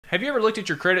Have you ever looked at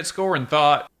your credit score and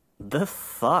thought, this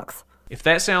sucks? If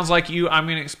that sounds like you, I'm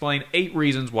going to explain 8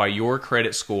 reasons why your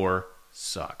credit score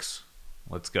sucks.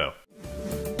 Let's go.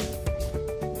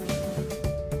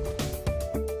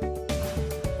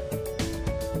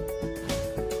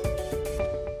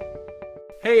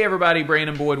 Hey everybody,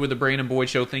 Brandon Boyd with The Brandon Boyd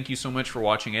Show. Thank you so much for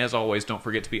watching. As always, don't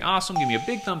forget to be awesome. Give me a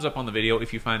big thumbs up on the video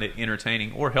if you find it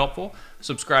entertaining or helpful.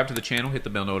 Subscribe to the channel, hit the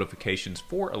bell notifications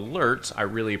for alerts. I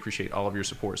really appreciate all of your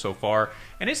support so far.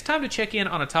 And it's time to check in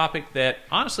on a topic that,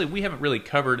 honestly, we haven't really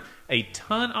covered a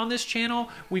ton on this channel.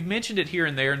 We've mentioned it here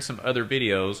and there in some other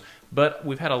videos, but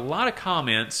we've had a lot of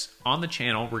comments on the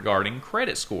channel regarding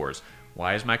credit scores.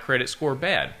 Why is my credit score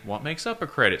bad? What makes up a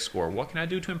credit score? What can I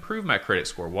do to improve my credit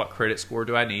score? What credit score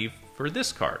do I need for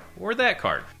this card or that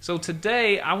card? So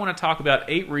today I want to talk about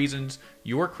 8 reasons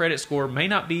your credit score may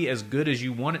not be as good as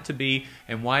you want it to be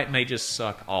and why it may just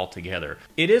suck altogether.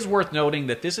 It is worth noting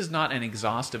that this is not an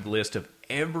exhaustive list of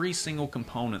every single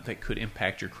component that could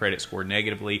impact your credit score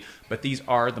negatively, but these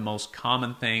are the most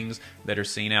common things that are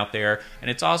seen out there, and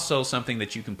it's also something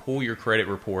that you can pull your credit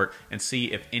report and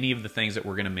see if any of the things that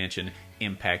we're going to mention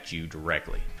impact you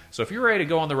directly. So if you're ready to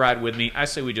go on the ride with me, I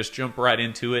say we just jump right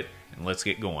into it and let's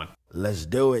get going. Let's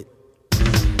do it.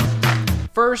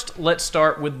 First, let's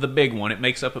start with the big one. It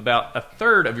makes up about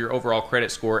 1/3 of your overall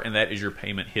credit score, and that is your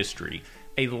payment history.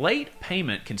 A late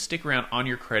payment can stick around on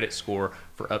your credit score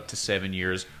for up to 7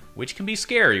 years, which can be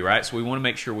scary, right? So we want to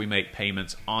make sure we make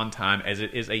payments on time, as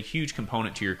it is a huge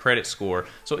component to your credit score.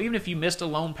 So even if you missed a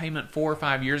loan payment 4 or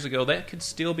 5 years ago, that could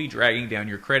still be dragging down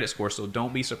your credit score. So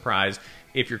don't be surprised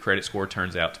if your credit score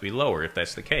turns out to be lower, if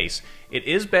that's the case. It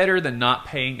is better than not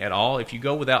paying at all. If you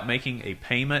go without making a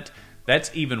payment,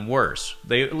 that's even worse.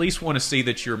 They at least want to see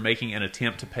that you're making an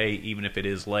attempt to pay even if it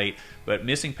is late, but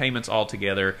missing payments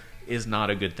altogether is not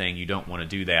a good thing. You don't want to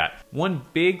do that. One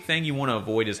big thing you want to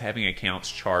avoid is having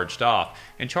accounts charged off.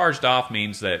 And charged off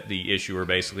means that the issuer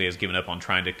basically has given up on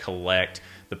trying to collect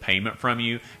the payment from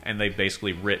you, and they've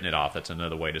basically written it off. That's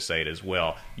another way to say it as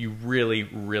well. You really,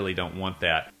 really don't want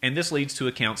that. And this leads to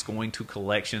accounts going to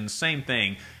collections. Same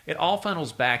thing. It all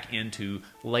funnels back into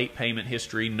late payment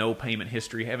history, no payment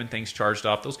history, having things charged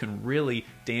off. Those can really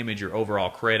damage your overall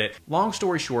credit. Long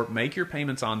story short, make your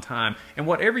payments on time, and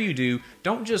whatever you do,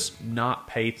 don't just not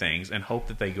pay things and hope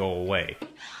that they go away.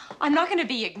 I'm not going to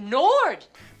be ignored.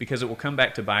 Because it will come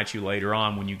back to bite you later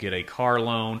on when you get a car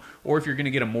loan, or if you're going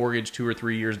to get a mortgage 2 or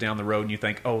 3 years down the road and you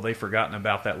think, oh, they've forgotten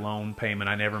about that loan payment,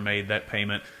 I never made that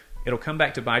payment. It'll come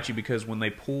back to bite you because when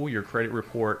they pull your credit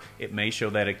report, it may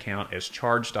show that account as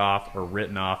charged off or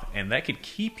written off, and that could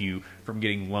keep you from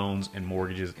getting loans and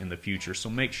mortgages in the future.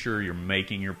 So make sure you're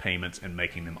making your payments and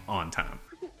making them on time.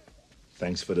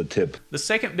 Thanks for the tip. The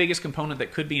second biggest component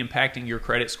that could be impacting your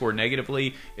credit score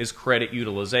negatively is credit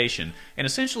utilization. And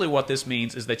essentially what this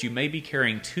means is that you may be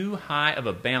carrying too high of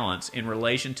a balance in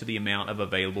relation to the amount of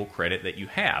available credit that you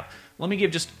have. Let me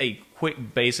give just a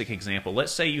quick basic example.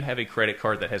 Let's say you have a credit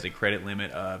card that has a credit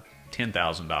limit of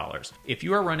 $10,000. If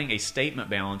you are running a statement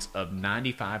balance of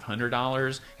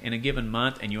 $9,500 in a given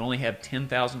month and you only have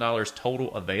 $10,000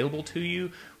 total available to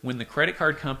you, when the credit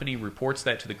card company reports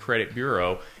that to the credit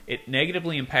bureau, it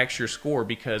negatively impacts your score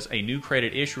because a new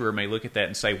credit issuer may look at that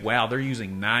and say, wow, they're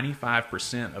using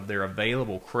 95% of their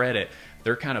available credit.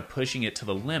 They're kind of pushing it to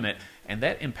the limit, and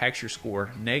that impacts your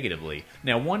score negatively.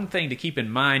 Now, one thing to keep in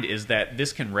mind is that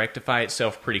this can rectify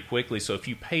itself pretty quickly. So if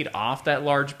you paid off that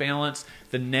large balance,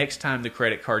 the next time the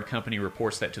credit card company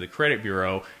reports that to the credit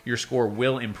bureau, your score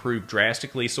will improve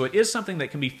drastically. So it is something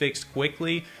that can be fixed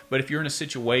quickly, but if you're in a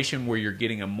situation where you're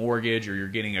getting a mortgage or you're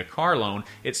getting a car loan,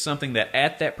 it's something that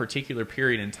at that particular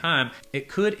period in time, it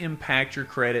could impact your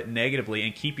credit negatively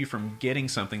and keep you from getting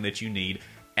something that you need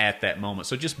at that moment.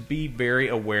 So just be very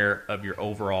aware of your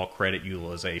overall credit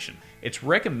utilization. It's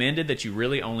recommended that you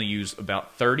really only use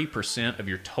about 30% of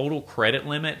your total credit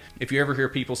limit. If you ever hear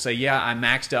people say, yeah, I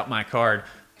maxed out my card,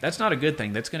 that's not a good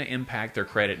thing. That's going to impact their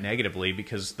credit negatively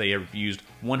because they have used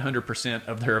 100%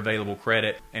 of their available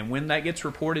credit. And when that gets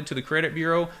reported to the credit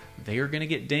bureau, they are going to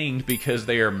get dinged because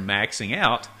they are maxing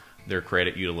out their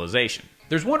credit utilization.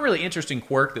 There's one really interesting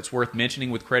quirk that's worth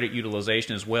mentioning with credit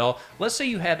utilization as well. Let's say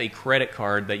you have a credit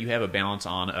card that you have a balance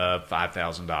on of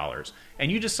 $5,000,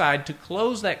 and you decide to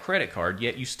close that credit card,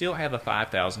 yet you still have a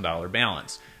 $5,000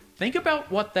 balance. Think about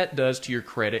what that does to your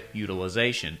credit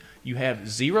utilization. You have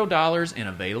 $0 in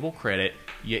available credit,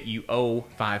 yet you owe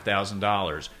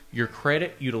 $5,000. Your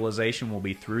credit utilization will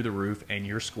be through the roof and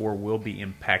your score will be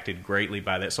impacted greatly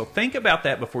by that. So think about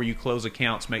that before you close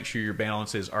accounts. Make sure your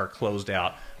balances are closed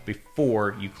out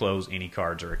before you close any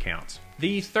cards or accounts.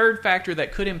 The third factor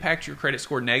that could impact your credit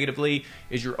score negatively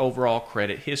is your overall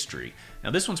credit history.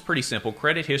 Now this one's pretty simple.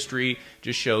 Credit history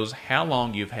just shows how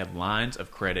long you've had lines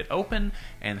of credit open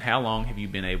and how long have you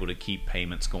been able to keep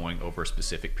payments going over a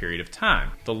specific period of time.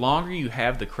 The longer you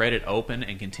have the credit open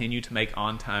and continue to make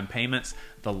on-time payments,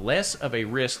 the less of a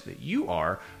risk that you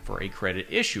are for a credit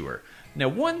issuer. Now,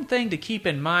 one thing to keep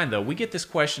in mind, though, we get this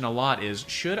question a lot, is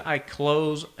should I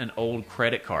close an old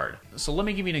credit card? So let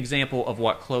me give you an example of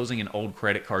what closing an old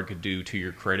credit card could do to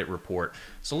your credit report.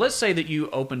 So let's say that you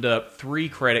opened up 3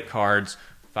 credit cards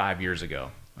 5 years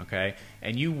ago, okay?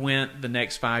 And you went the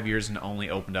next 5 years and only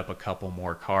opened up a couple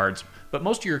more cards, but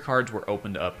most of your cards were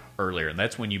opened up earlier, and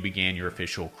that's when you began your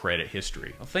official credit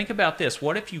history. Well, think about this.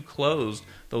 What if you closed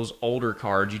those older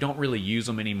cards? You don't really use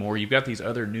them anymore. You've got these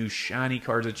other new shiny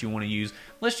cards that you want to use.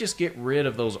 Let's just get rid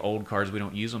of those old cards. We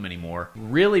don't use them anymore.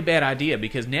 Really bad idea,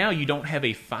 because now you don't have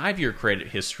a 5-year credit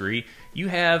history. You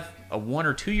have a 1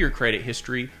 or 2 year credit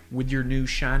history with your new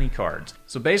shiny cards.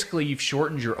 So basically you've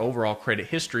shortened your overall credit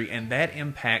history, and that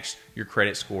impacts your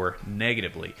credit score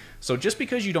negatively. So just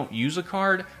because you don't use a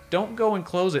card, don't go and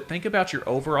close it. Think about your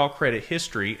overall credit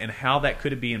history and how that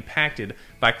could be impacted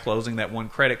by closing that one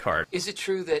credit card. Is it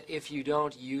true that if you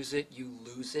don't use it, you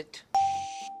lose it?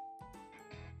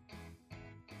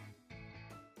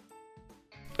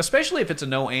 Especially if it's a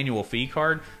no annual fee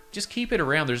card, just keep it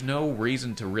around. There's no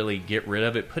reason to really get rid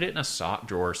of it. Put it in a sock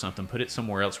drawer or something. Put it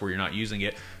somewhere else where you're not using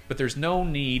it. But there's no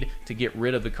need to get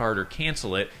rid of the card or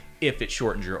cancel it if it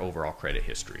shortens your overall credit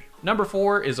history. Number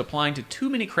 4 is applying to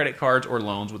too many credit cards or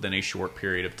loans within a short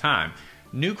period of time.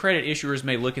 New credit issuers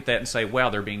may look at that and say, wow,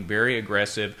 they're being very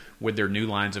aggressive with their new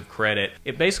lines of credit.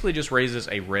 It basically just raises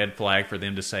a red flag for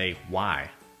them to say, why?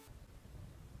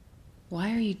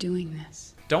 Why are you doing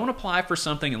this? Don't apply for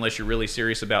something unless you're really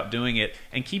serious about doing it,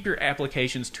 and keep your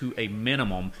applications to a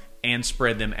minimum and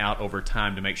spread them out over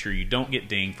time to make sure you don't get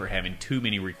dinged for having too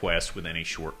many requests within a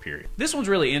short period. This one's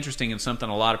really interesting and something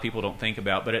a lot of people don't think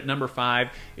about, but at number 5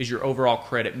 is your overall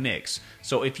credit mix.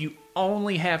 So if you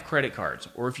only have credit cards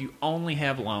or if you only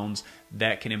have loans,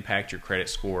 that can impact your credit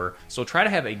score. So try to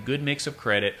have a good mix of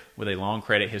credit with a long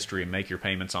credit history and make your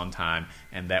payments on time,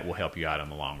 and that will help you out in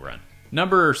the long run.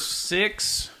 Number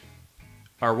 6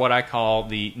 are what I call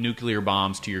the nuclear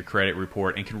bombs to your credit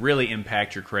report and can really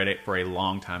impact your credit for a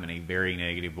long time in a very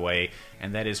negative way,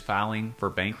 and that is filing for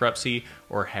bankruptcy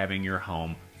or having your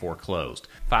home foreclosed.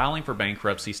 Filing for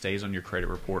bankruptcy stays on your credit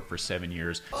report for 7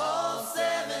 years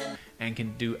and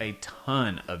can do a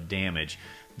ton of damage.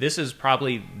 This is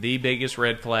probably the biggest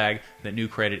red flag that new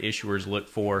credit issuers look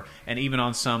for, and even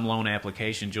on some loan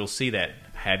applications you'll see that.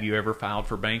 Have you ever filed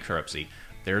for bankruptcy?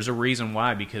 There's a reason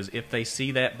why, because if they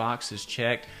see that box is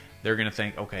checked, they're going to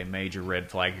think, okay, major red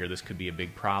flag here, this could be a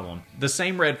big problem. The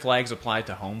same red flags apply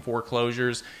to home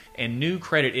foreclosures, and new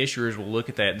credit issuers will look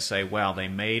at that and say, wow, they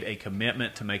made a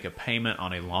commitment to make a payment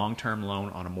on a long-term loan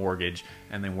on a mortgage,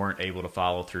 and they weren't able to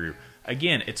follow through.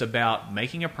 Again, it's about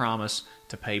making a promise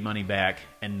to pay money back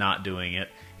and not doing it.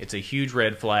 It's a huge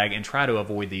red flag, and try to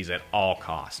avoid these at all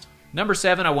costs. Number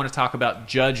 7, I want to talk about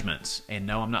judgments. And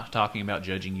no, I'm not talking about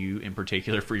judging you in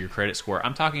particular for your credit score.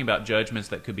 I'm talking about judgments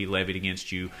that could be levied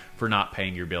against you for not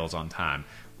paying your bills on time.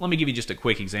 Let me give you just a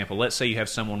quick example. Let's say you have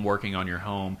someone working on your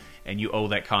home and you owe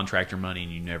that contractor money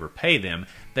and you never pay them.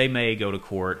 They may go to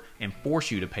court and force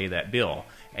you to pay that bill.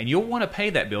 And you'll want to pay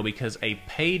that bill because a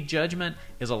paid judgment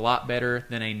is a lot better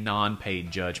than a non-paid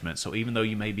judgment. So even though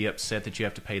you may be upset that you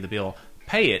have to pay the bill,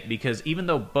 pay it, because even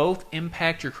though both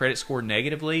impact your credit score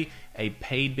negatively, a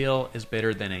paid bill is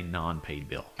better than a non-paid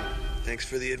bill. Thanks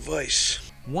for the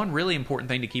advice. One really important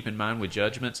thing to keep in mind with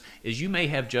judgments is you may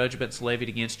have judgments levied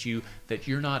against you that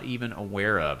you're not even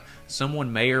aware of.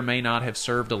 Someone may or may not have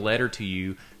served a letter to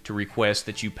you to request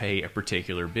that you pay a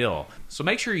particular bill. So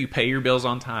make sure you pay your bills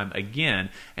on time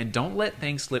again, and don't let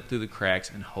things slip through the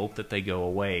cracks and hope that they go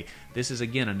away. This is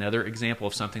again another example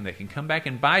of something that can come back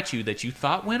and bite you that you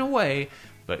thought went away,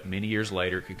 but many years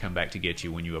later it could come back to get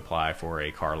you when you apply for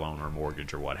a car loan or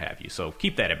mortgage or what have you. So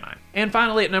keep that in mind. And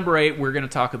finally, at number 8, we're going to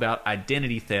talk about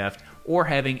identity theft or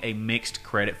having a mixed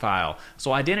credit file.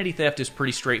 So identity theft is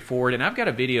pretty straightforward, and I've got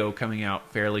a video coming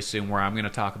out fairly soon where I'm going to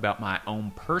talk about my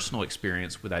own personal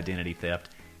experience with identity theft.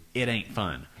 It ain't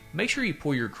fun. Make sure you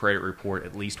pull your credit report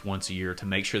at least once a year to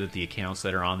make sure that the accounts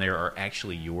that are on there are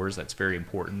actually yours. That's very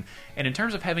important. And in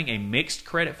terms of having a mixed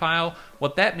credit file,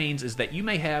 what that means is that you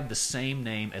may have the same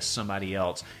name as somebody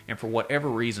else, and for whatever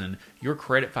reason, your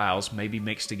credit files may be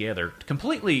mixed together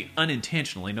completely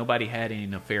unintentionally. Nobody had any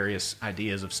nefarious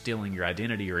ideas of stealing your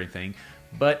identity or anything,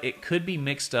 but it could be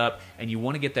mixed up, and you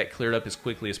want to get that cleared up as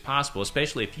quickly as possible,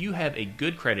 especially if you have a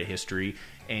good credit history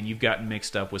and you've gotten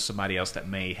mixed up with somebody else that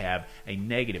may have a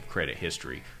negative credit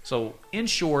history. So in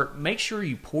short, make sure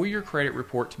you pull your credit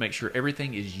report to make sure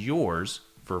everything is yours,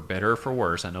 for better or for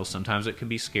worse. I know sometimes it can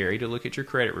be scary to look at your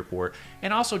credit report,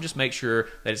 and also just make sure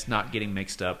that it's not getting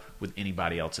mixed up with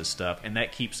anybody else's stuff, and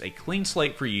that keeps a clean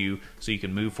slate for you so you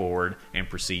can move forward and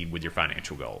proceed with your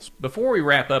financial goals. Before we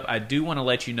wrap up, I do want to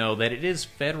let you know that it is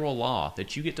federal law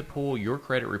that you get to pull your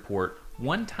credit report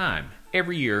one time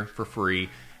every year for free.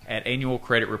 At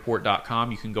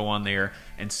annualcreditreport.com, you can go on there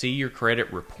and see your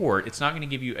credit report. It's not going to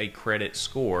give you a credit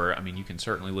score. I mean, you can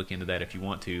certainly look into that if you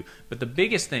want to. But the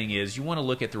biggest thing is you want to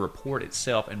look at the report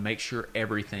itself and make sure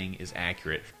everything is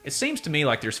accurate. It seems to me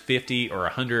like there's 50 or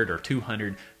 100 or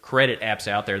 200 credit apps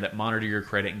out there that monitor your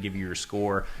credit and give you your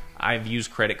score. I've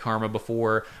used Credit Karma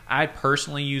before. I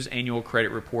personally use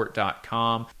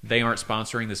annualcreditreport.com. They aren't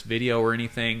sponsoring this video or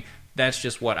anything. That's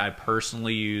just what I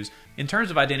personally use. In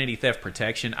terms of identity theft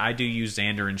protection, I do use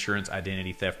Zander Insurance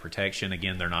Identity Theft Protection.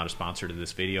 Again, they're not a sponsor to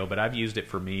this video, but I've used it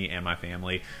for me and my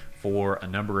family for a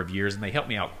number of years, and they helped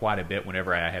me out quite a bit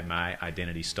whenever I had my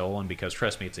identity stolen, because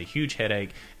trust me, it's a huge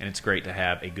headache, and it's great to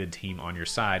have a good team on your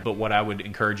side. But what I would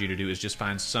encourage you to do is just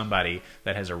find somebody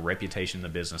that has a reputation in the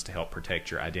business to help protect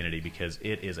your identity, because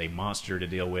it is a monster to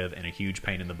deal with and a huge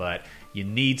pain in the butt. You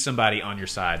need somebody on your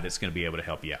side that's going to be able to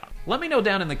help you out. Let me know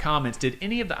down in the comments, did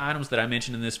any of the items that I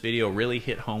mentioned in this video really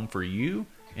hit home for you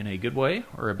in a good way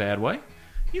or a bad way?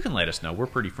 You can let us know. We're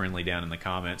pretty friendly down in the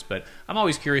comments, but I'm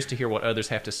always curious to hear what others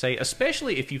have to say,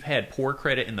 especially if you've had poor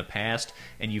credit in the past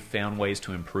and you've found ways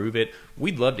to improve it.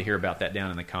 We'd love to hear about that down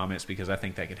in the comments, because I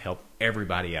think that could help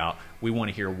everybody out. We want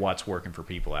to hear what's working for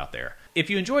people out there. If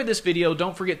you enjoyed this video,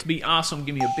 don't forget to be awesome.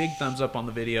 Give me a big thumbs up on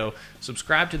the video.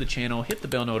 Subscribe to the channel. Hit the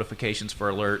bell notifications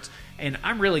for alerts. And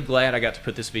I'm really glad I got to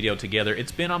put this video together.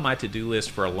 It's been on my to-do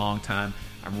list for a long time.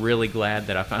 I'm really glad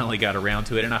that I finally got around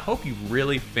to it, and I hope you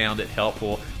really found it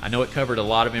helpful. I know it covered a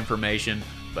lot of information,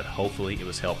 but hopefully it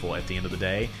was helpful at the end of the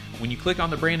day. When you click on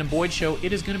the Brandon Boyd Show,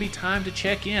 it is going to be time to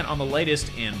check in on the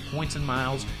latest in points and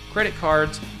miles, credit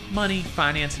cards, money,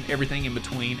 finance, and everything in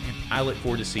between, and I look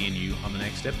forward to seeing you on the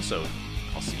next episode.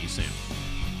 I'll see you soon.